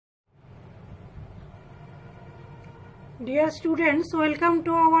Dear students, welcome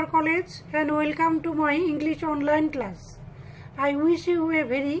to our college and welcome to my English online class. I wish you a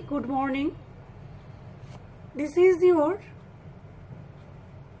very good morning. This is your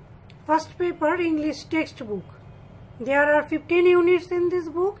first paper English textbook. There are 15 units in this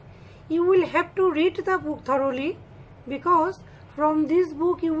book. You will have to read the book thoroughly because from this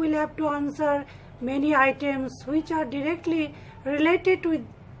book you will have to answer many items which are directly related with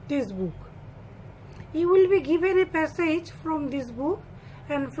this book. You will be given a passage from this book,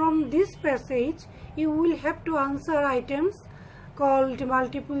 and from this passage you will have to answer items called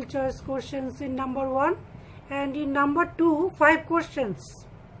multiple choice questions in number 1 and in number 2 5 questions.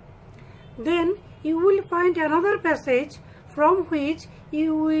 Then you will find another passage from which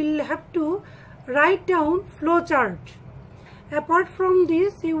you will have to write down flowchart. Apart from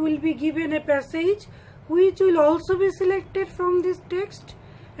this, you will be given a passage which will also be selected from this text,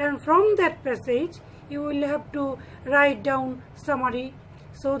 and from that passage you will have to write down summary.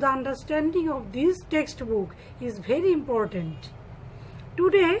 So the understanding of this textbook is very important.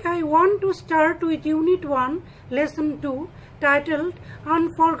 Today I want to start with Unit 1, Lesson 2, titled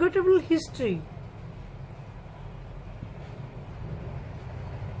Unforgettable History.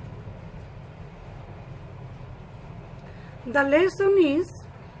 The lesson is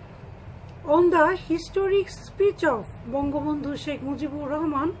on the historic speech of Bangabandhu Sheikh Mujibur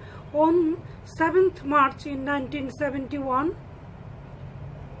Rahman on 7th March in 1971.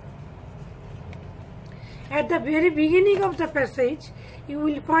 At the very beginning of the passage, you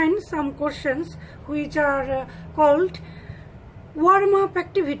will find some questions which are called warm-up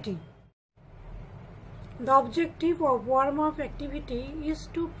activity. The objective of warm-up activity is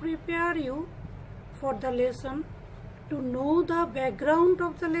to prepare you for the lesson, to know the background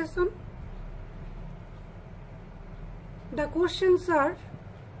of the lesson. The questions are: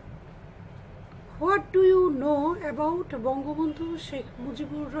 what do you know about Bangabandhu Sheikh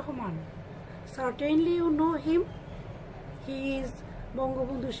Mujibur Rahman? Certainly you know him. He is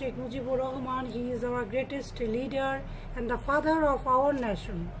Bangabandhu Sheikh Mujibur Rahman. He is our greatest leader and the father of our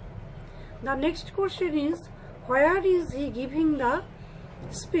nation. The next question is, where is he giving the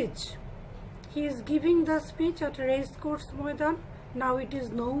speech? He is giving the speech at Racecourse Maidan. Now it is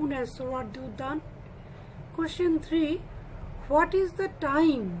known as Sohrawardi Udyan. Question 3. What is the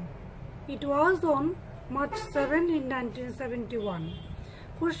time? It was on March 7 in 1971.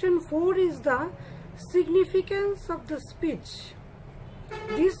 Question 4 is the significance of the speech.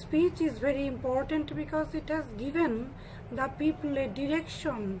 This speech is very important because it has given the people a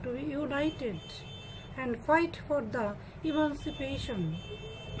direction to be united and fight for the emancipation.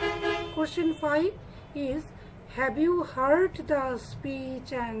 Question 5 is, have you heard the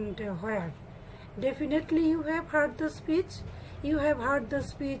speech and where? Definitely you have heard the speech. You have heard the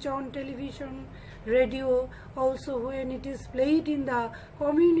speech on television, radio, also when it is played in the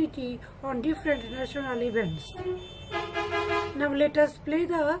community on different national events. Now let us play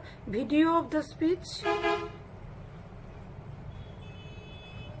the video of the speech.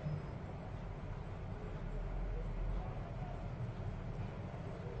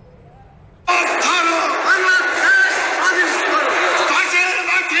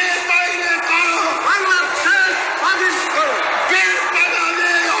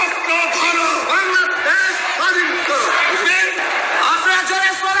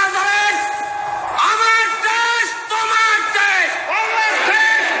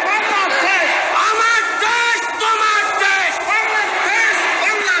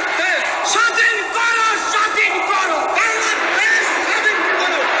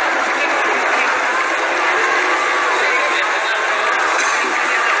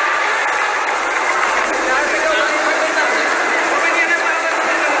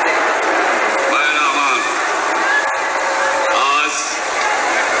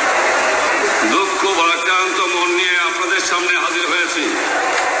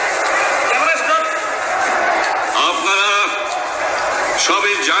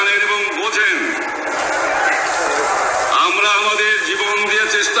 সবই জানেন এবং বোঝেন আমরা আমাদের জীবন দিয়ে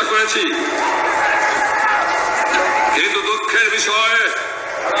চেষ্টা করেছি, কিন্তু দুঃখের বিষয়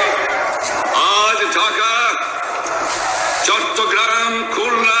আজ ঢাকা, চট্টগ্রাম,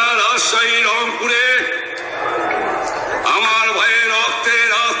 খুলনা, রাজশাহী, রংপুরে আমার ভাইয়ের রক্তে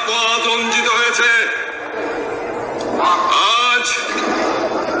রাজপথ রঞ্জিত হয়েছে। আজ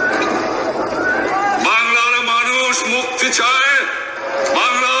বাংলার মানুষ মুক্তি চায়,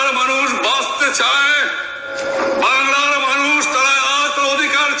 বাংলার মানুষ বাঁচতে চায়, বাংলার মানুষ তারা আত্ম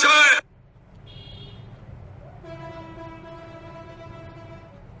অধিকার চায়।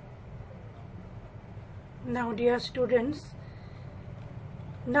 Now dear students,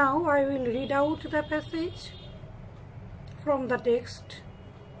 now I will read out the passage. from the text.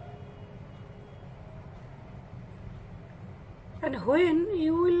 And when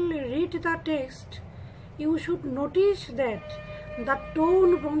you will read the text, you should notice that the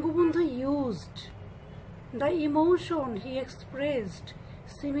tone Bangabandhu used, the emotion he expressed,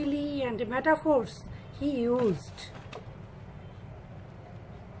 simile and metaphors he used.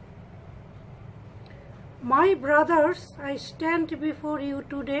 My brothers, I stand before you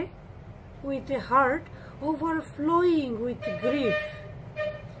today with a heart overflowing with grief.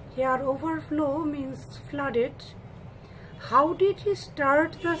 Here overflow means flooded. How did he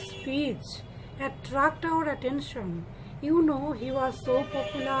start the speech? Attract our attention. You know, he was so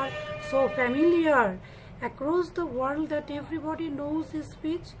popular, so familiar across the world that everybody knows his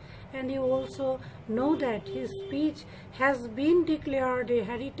speech, and you also know that his speech has been declared a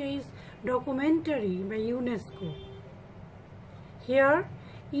heritage documentary by UNESCO. Here,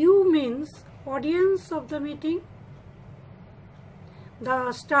 you means audience of the meeting.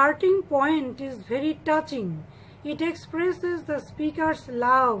 The starting point is very touching. It expresses the speaker's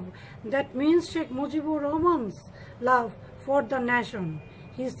love, that means Sheikh Mujibur Rahman's love for the nation.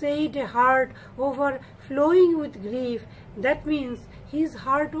 He said a heart overflowing with grief, that means his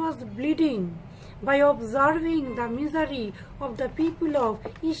heart was bleeding by observing the misery of the people of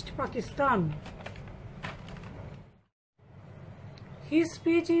East Pakistan. His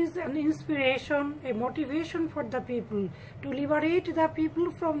speech is an inspiration, a motivation for the people to liberate the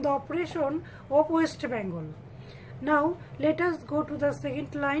people from the oppression of West Bengal. Now, let us go to the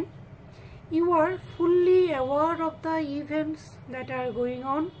second line. You are fully aware of the events that are going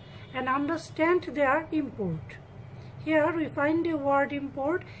on and understand their import. Here we find the word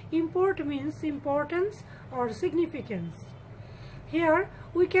import. Import means importance or significance. Here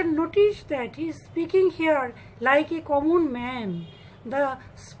we can notice that he is speaking here like a common man. The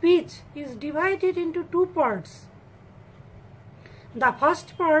speech is divided into two parts. The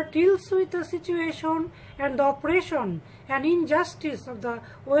first part deals with the situation and the oppression and injustice of the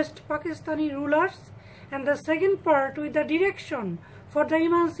West Pakistani rulers, and the second part with the direction for the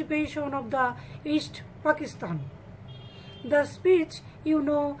emancipation of the East Pakistan. The speech, you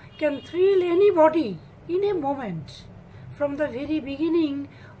know, can thrill anybody in a moment. From the very beginning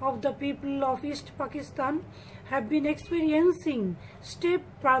of the people of East Pakistan have been experiencing step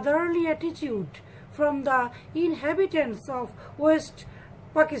brotherly attitude from the inhabitants of West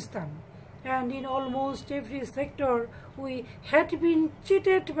Pakistan, and in almost every sector we had been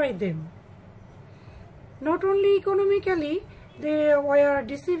cheated by them. Not only economically they were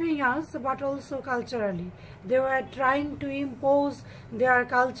deceiving us, but also culturally. They were trying to impose their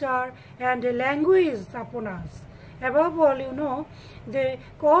culture and language upon us. Above all, you know, they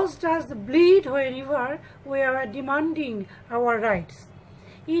caused us bleed whenever we were demanding our rights.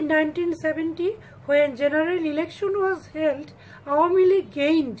 In 1970, when general election was held, Awami League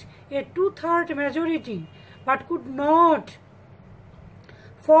gained a 2/3 majority but could not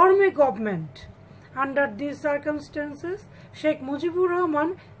form a government. Under these circumstances, Sheikh Mujibur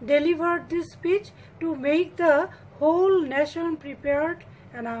Rahman delivered this speech to make the whole nation prepared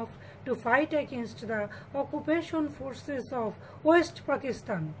enough to fight against the occupation forces of West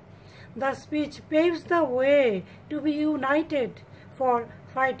Pakistan. The speech paves the way to be united for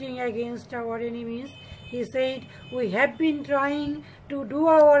fighting against our enemies. He said, we have been trying to do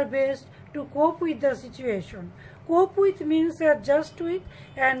our best to cope with the situation. Cope with means adjust with,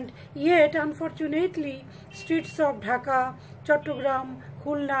 and yet unfortunately streets of Dhaka, Chattogram,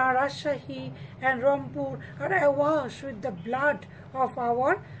 Khulna, Rajshahi and Rampur are awash with the blood of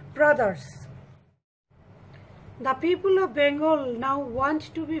our brothers. The people of Bengal now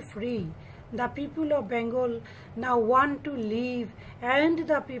want to be free. The people of Bengal now want to live, and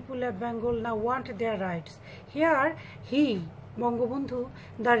the people of Bengal now want their rights. Here he, Bangabandhu,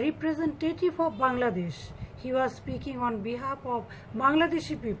 the representative of Bangladesh, he was speaking on behalf of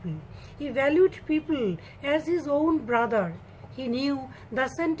Bangladeshi people. He valued people as his own brother. He knew the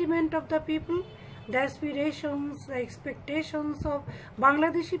sentiment of the people. The aspirations, the expectations of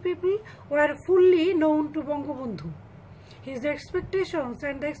Bangladeshi people were fully known to Bangabandhu. His expectations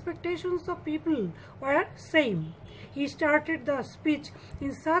and the expectations of people were same. He started the speech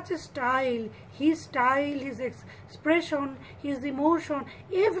in such a style, his expression, his emotion,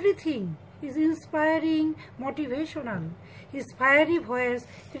 everything is inspiring, motivational. His fiery voice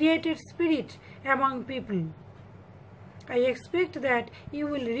created spirit among people. I expect that you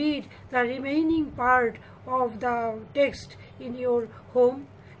will read the remaining part of the text in your home.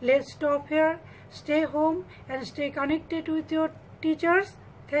 Let's stop here. Stay home and stay connected with your teachers.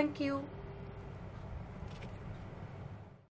 Thank you.